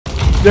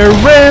They're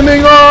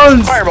ramming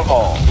on!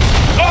 Fireball!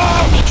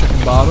 Oh!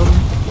 Chicken bottom.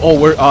 Oh,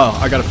 where?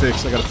 I gotta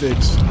fix.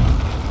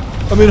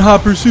 I'm in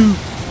hot pursuit.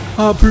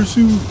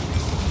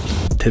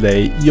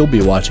 Today, you'll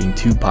be watching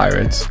two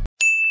pirates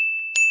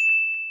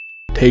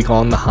take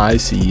on the high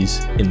seas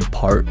in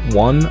part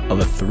 1 of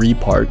a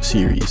 3-part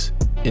series.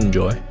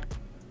 Enjoy.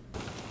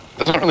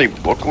 Doesn't really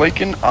look like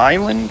an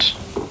island.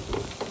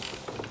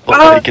 Look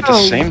like at the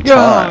same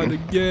time.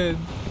 Again.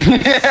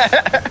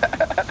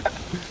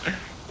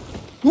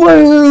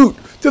 Loot!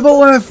 To the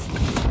left!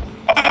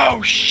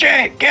 Oh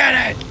shit,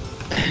 get it!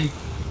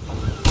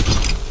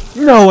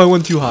 No, I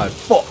went too high.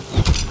 Fuck.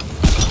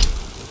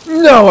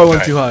 No, I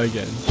went too high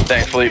again.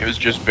 Thankfully, it was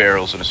just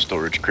barrels in a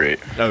storage crate.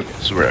 Okay.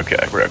 So we're okay,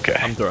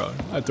 I'm throwing.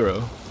 I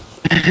throw.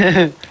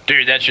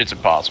 Dude, that shit's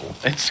impossible.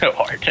 It's so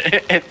hard.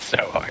 It's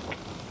so hard.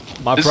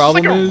 My This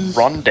problem is like a is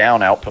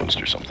run-down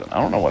outpost or something. I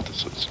don't know what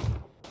this is.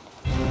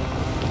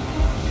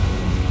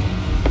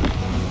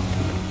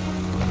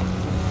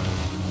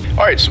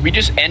 Alright, so we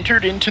just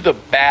entered into the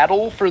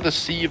battle for the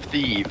Sea of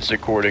Thieves,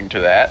 according to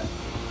that.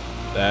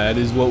 that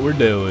is what we're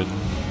doing.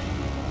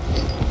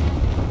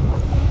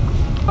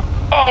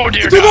 Oh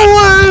dear To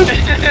God! the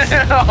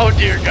left! Oh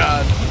dear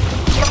God!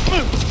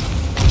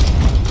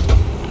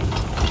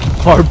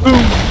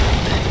 Harpoon.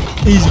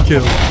 Easy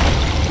kill.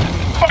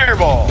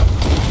 Fireball!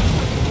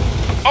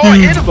 Oh, I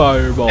hit Huge him!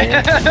 fireball.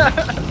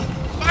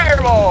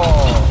 Fireball!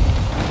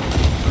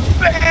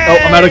 Oh,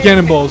 I'm out of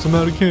cannonballs.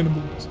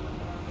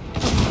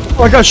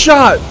 Oh, I got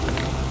shot.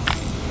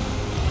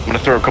 I'm gonna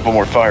throw a couple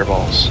more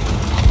fireballs.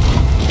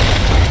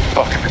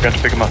 Fuck, I forgot to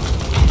pick them up.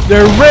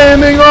 They're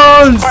ramming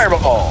on.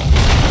 Fireball!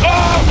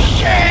 Oh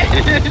shit!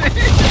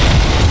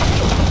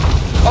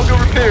 I'll go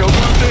repair.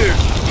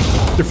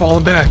 They're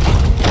falling back.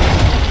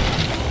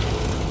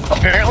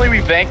 Apparently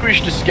we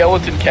vanquished a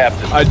skeleton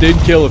captain. I did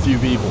kill a few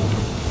people.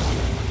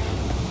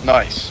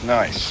 Nice.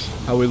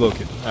 How we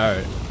looking? All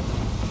right.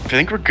 I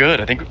think we're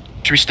good.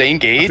 Should we stay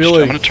engaged? Feel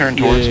like, I'm gonna turn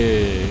towards.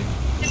 Yeah.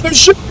 They're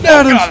shooting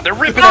at us. God, they're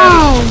ripping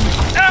at us.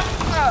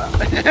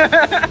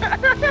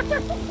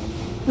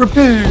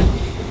 Repair.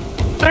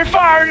 They're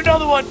firing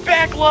another one.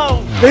 Back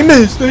low. They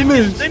missed. They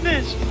missed.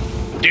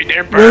 Dude,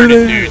 they're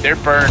burning. They're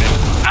burning.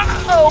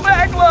 Oh,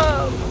 back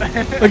low.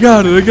 I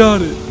got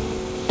it.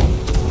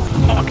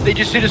 Fuck, they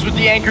just hit us with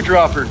the anchor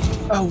dropper.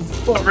 Oh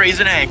fuck. I'm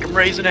raising anch.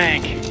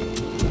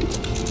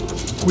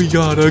 We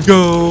gotta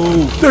go.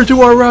 They're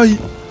to our right.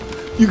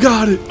 You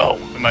got it. Oh,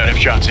 we might have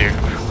shots here.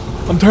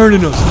 I'm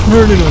turning us.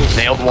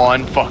 Nailed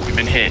one. Fuck, we've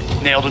been hit.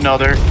 Nailed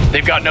another.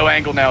 They've got no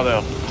angle now,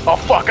 though. Oh,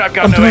 fuck, I've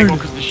got no angle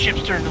because the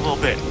ship's turned a little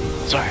bit.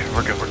 Sorry,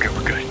 we're good. I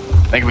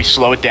think we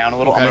slow it down a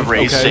little. I'm gonna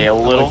raise sail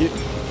a little.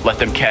 Let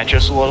them catch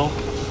us a little.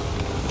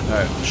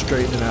 Alright,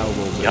 straighten it out a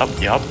little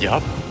bit.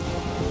 Yup.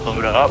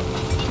 Load up.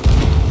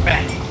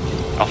 Bang.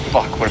 Oh,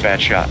 fuck, what a bad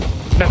shot.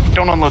 No,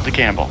 don't unload the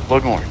cannonball.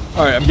 Load more.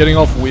 Alright, I'm getting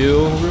off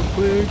wheel real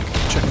quick.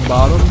 Checking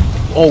bottom.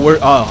 Oh,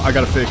 I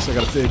gotta fix.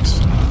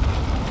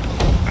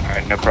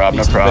 Alright, no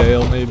problem.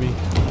 Bail, maybe.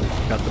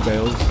 Got the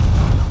bails.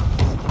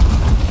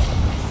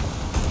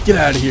 Get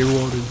out of here,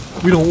 Warden.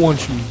 We don't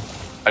want you.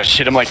 I just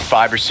hit them like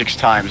 5 or 6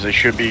 times. They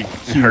should be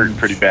hurting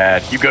pretty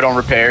bad. You good on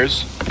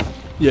repairs?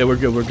 Yeah, we're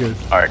good.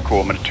 Alright,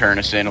 cool. I'm gonna turn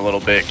us in a little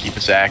bit, keep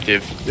us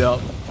active. Yep.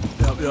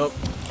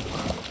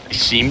 They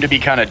seem to be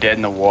kind of dead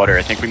in the water.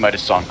 I think we might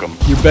have sunk them.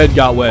 Your bed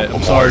got wet.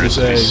 I'm sorry to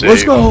say.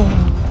 Let's go.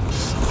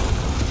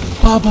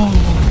 Papa.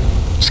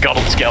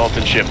 Scuttled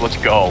skeleton ship. Let's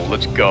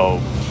go.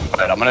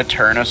 Alright, I'm gonna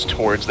turn us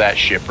towards that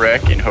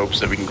shipwreck in hopes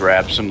that we can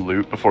grab some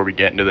loot before we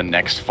get into the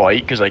next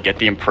fight, because I get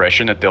the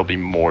impression that there'll be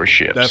more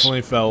ships.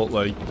 Definitely felt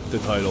like the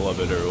title of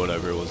it or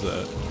whatever was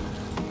that.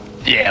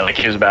 Yeah, like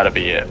it was about to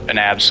be an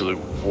absolute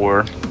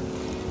war.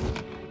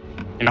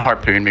 You know,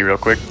 harpoon me real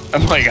quick.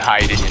 I'm like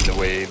hiding in the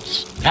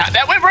waves.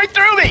 That went right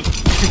through me!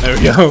 There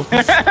we go.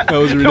 That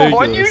was ridiculous. The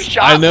one you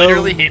shot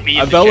literally hit me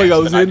in the felt like I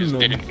chest, was and hitting them.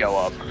 didn't go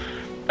up.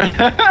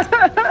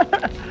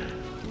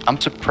 I'm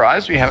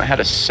surprised we haven't had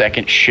a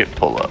second ship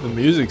pull up. The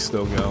music's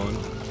still going.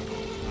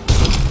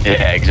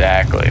 Yeah,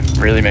 exactly.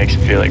 Really makes it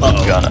feel like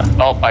we're gonna.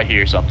 Oh, I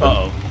hear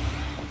something.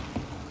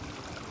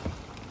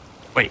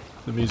 Wait.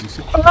 The music's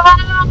still.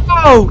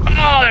 Oh,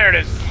 there it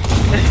is.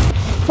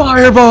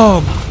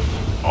 Firebomb!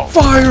 Oh.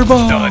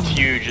 Firebomb! No, that's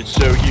huge. It's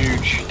so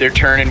huge. They're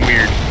turning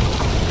weird.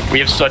 We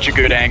have such a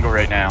good angle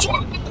right now.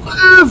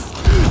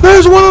 Left!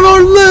 There's one on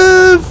our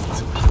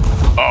left!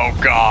 Oh,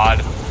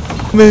 God.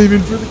 I'm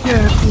aiming for the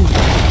captain.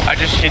 I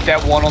just hit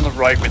that one on the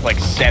right with like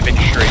 7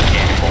 straight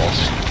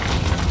cannonballs.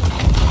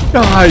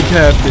 Die,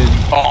 Captain.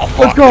 Oh, fuck.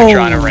 Let's go. They're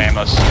trying to ram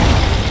us.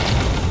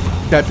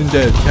 Captain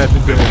dead.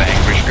 Good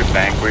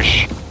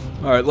vanquish.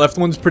 Alright, left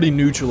one's pretty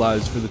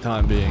neutralized for the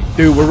time being.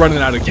 Dude, we're running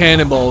out of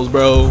cannonballs,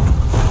 bro.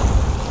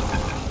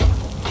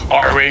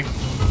 Are we?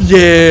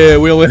 Yeah,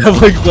 we only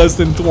have like less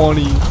than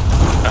 20.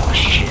 Oh,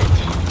 shit.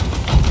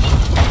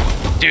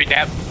 Dude,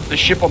 the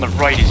ship on the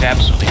right is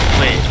absolutely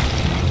lit.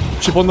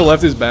 Ship on the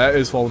left is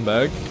falling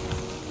back.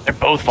 They're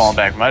both falling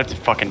back. We might have to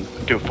fucking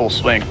do a full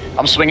swing.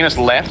 I'm swinging us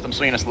left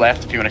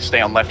if you want to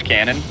stay on left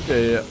cannon.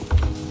 Yeah.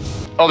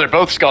 Oh, they're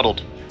both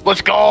scuttled.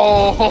 Let's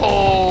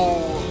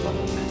go!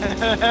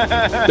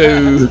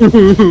 Dude.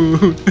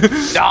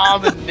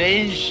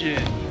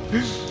 Domination.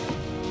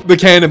 The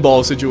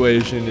cannonball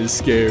situation is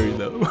scary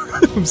though.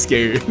 I'm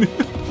scared.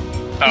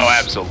 Oh,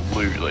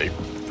 absolutely.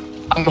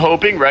 I'm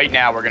hoping right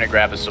now we're gonna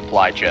grab a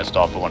supply chest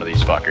off of one of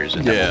these fuckers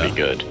and then we'll be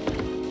good.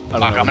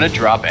 I'm gonna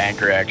drop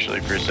anchor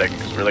actually for a second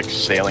because we're like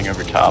sailing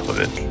over top of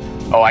it.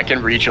 Oh, I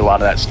can reach a lot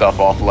of that stuff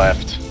off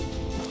left.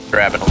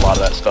 Grabbing a lot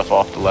of that stuff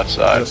off the left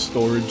side. A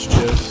storage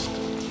chest.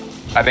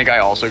 I think I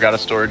also got a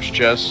storage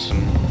chest.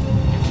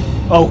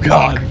 Oh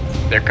god.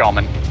 Fuck. They're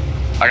coming.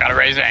 I gotta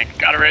raise ank.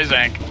 Gotta raise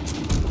ank.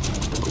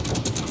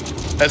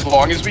 As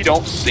long as we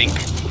don't sink,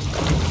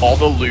 all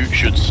the loot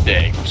should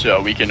stay.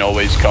 So we can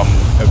always come.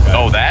 Okay.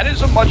 Oh, that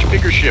is a much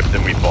bigger ship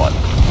than we thought.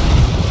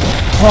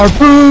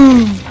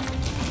 Harpoon!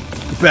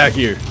 Get back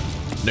here,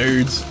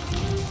 nerds.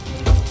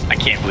 I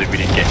can't believe we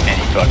didn't get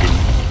any fucking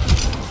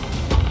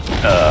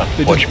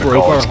they just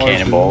broke our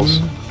cannonballs.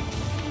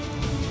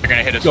 They're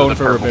gonna hit us Going with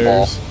a purple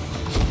ball.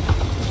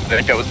 I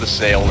think that was the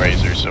sail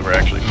raiser, so we're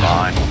actually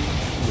fine.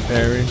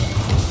 Repairing.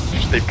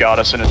 They've got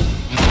us in a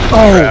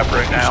trap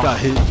right now. Got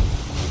hit.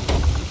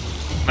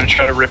 I'm gonna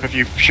try to rip a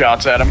few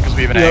shots at him because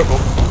we have an angle.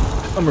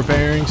 I'm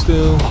repairing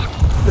still.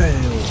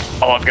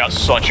 Fail. Oh, I've got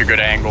such a good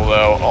angle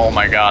though. Oh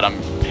my god,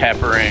 I'm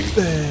peppering.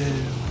 Fail.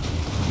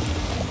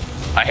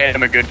 I hit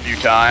him a good few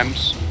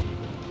times.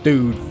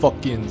 Dude,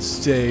 fucking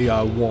say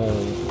I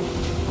won't.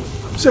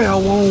 Say I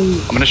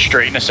won't. I'm gonna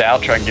straighten us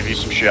out, try and give you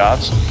some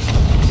shots.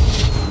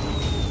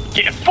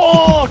 Get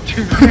fucked!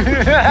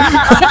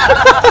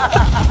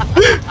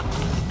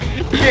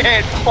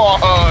 Get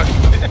fucked!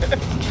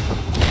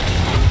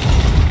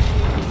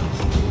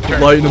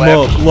 Lighten him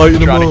up,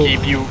 lighten him up.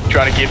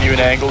 Trying to give you an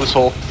angle this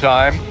whole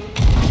time.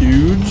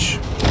 Huge.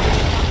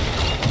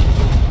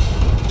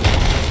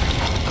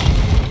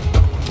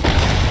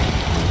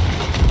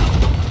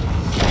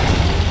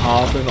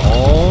 Hopping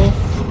off.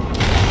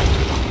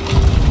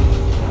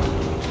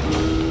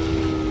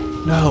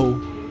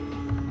 No.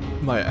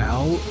 Am I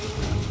out?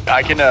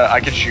 I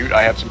can shoot.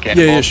 I have some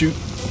cannonballs. Yeah, shoot.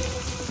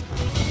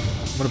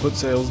 I'm gonna put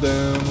sails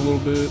down a little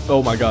bit.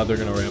 Oh my god, they're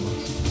gonna ram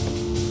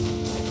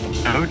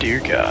us. Oh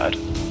dear god.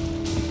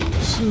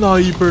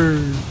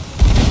 Sniper!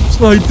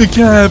 Snipe the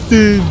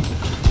captain!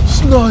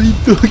 Snipe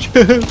the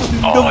captain!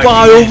 Oh, the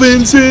vile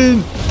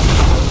Vincent!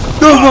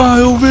 The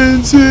vile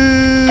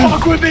Vincent!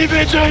 Fuck with me,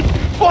 Vincent!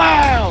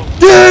 Wow!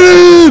 Get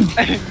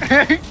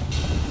him!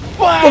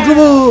 Wow! Fuck him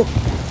up!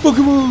 Fuck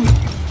him up!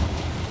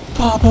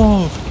 Pop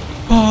off!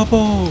 Pop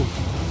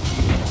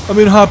off! I'm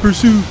in hot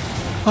pursuit!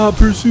 Hot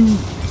pursuit!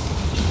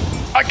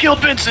 I killed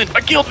Vincent!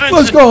 I killed Vincent!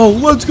 Let's go!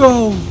 Let's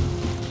go!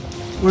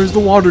 Where's the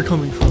water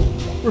coming from?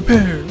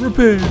 Repair!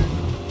 Repair!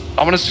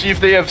 I'm gonna see if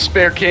they have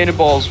spare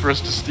cannonballs for us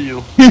to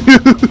steal.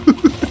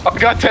 I've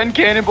got 10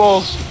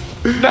 cannonballs!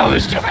 No,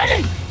 there's too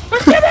many!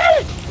 There's too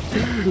many!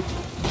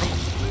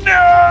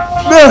 No!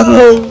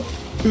 No!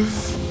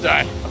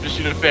 Alright, I'm just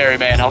shooting a ferry,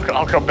 man. I'll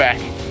come back.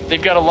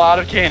 They've got a lot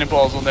of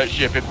cannonballs on that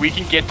ship. If we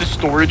can get the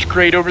storage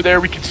crate over there,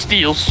 we can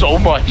steal so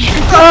much.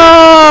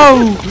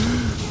 Oh!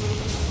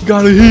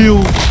 Gotta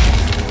heal.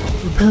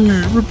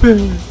 Repair,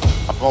 repair.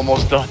 I'm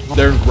almost done.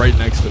 They're right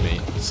next to me,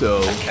 so.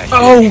 Okay.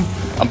 Oh!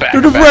 I'm back.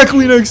 They're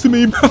directly next to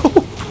me, bro.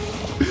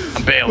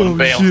 I'm bailing, I'm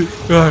bailing.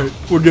 Shit. Alright,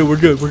 we're good, we're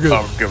good, we're good.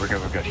 Oh, we're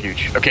good.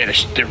 Huge. Okay,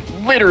 they're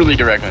literally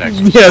directly next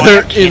to me. Yeah,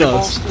 they're in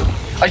us.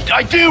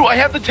 I do! I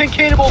have the 10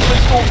 cannonballs I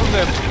stole from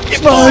them!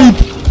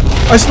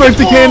 Snipe! I sniped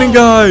the cannon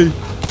guy!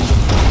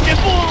 Get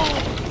full!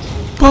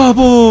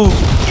 Pablo!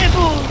 Get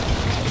full!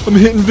 I'm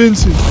hitting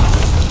Vincent.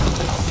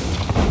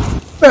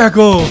 Back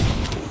off!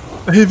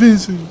 I hit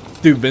Vincent.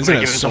 Dude, Vincent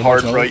has gives so us a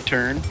hard much right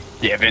turn.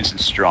 Yeah,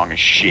 Vincent's strong as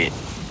shit.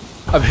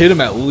 I've hit him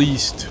at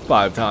least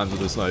 5 times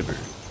with a sniper.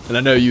 And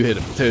I know you hit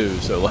him too,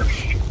 so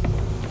like...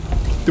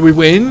 Did we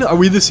win? Are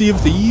we the Sea of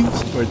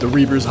Thieves? We're at the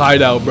Reaper's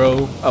hideout,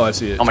 bro. Oh, I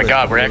see it. Oh my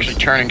god, we're actually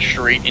turning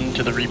straight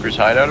into the Reaper's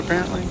hideout,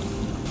 apparently.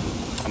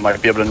 I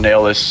might be able to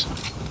nail this.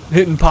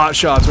 Hitting pot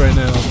shots right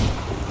now.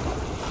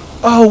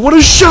 Oh, what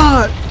a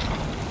shot!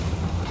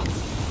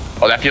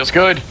 Oh, that feels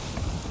good.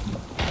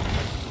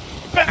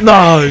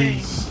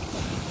 Nice!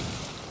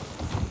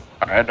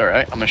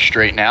 Alright. I'm gonna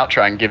straighten out,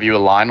 try and give you a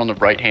line on the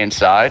right-hand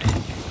side.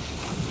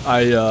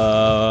 I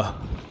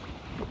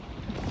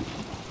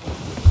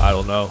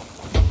don't know.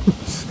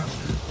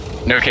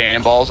 No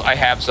cannonballs. I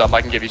have some.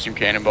 I can give you some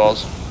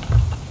cannonballs.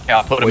 Yeah,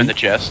 I'll put them in the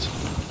chest.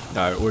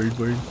 Alright,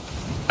 word.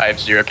 I have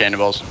 0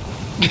 cannonballs.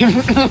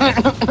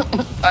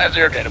 I have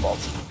 0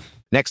 cannonballs.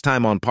 Next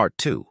time on part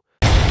 2.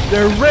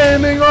 They're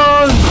ramming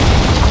us!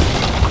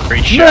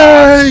 Great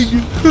shots.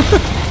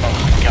 Oh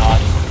my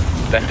god.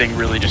 That thing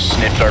really just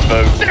sniffed our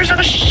boat. There's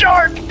a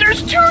shark!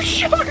 There's 2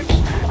 sharks!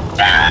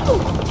 No!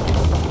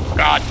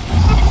 God.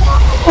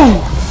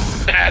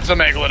 Oh! That's a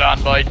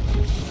megalodon bite.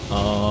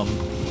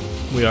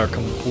 We are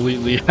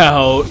completely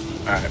out.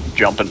 Alright, I'm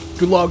jumping.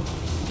 Good luck.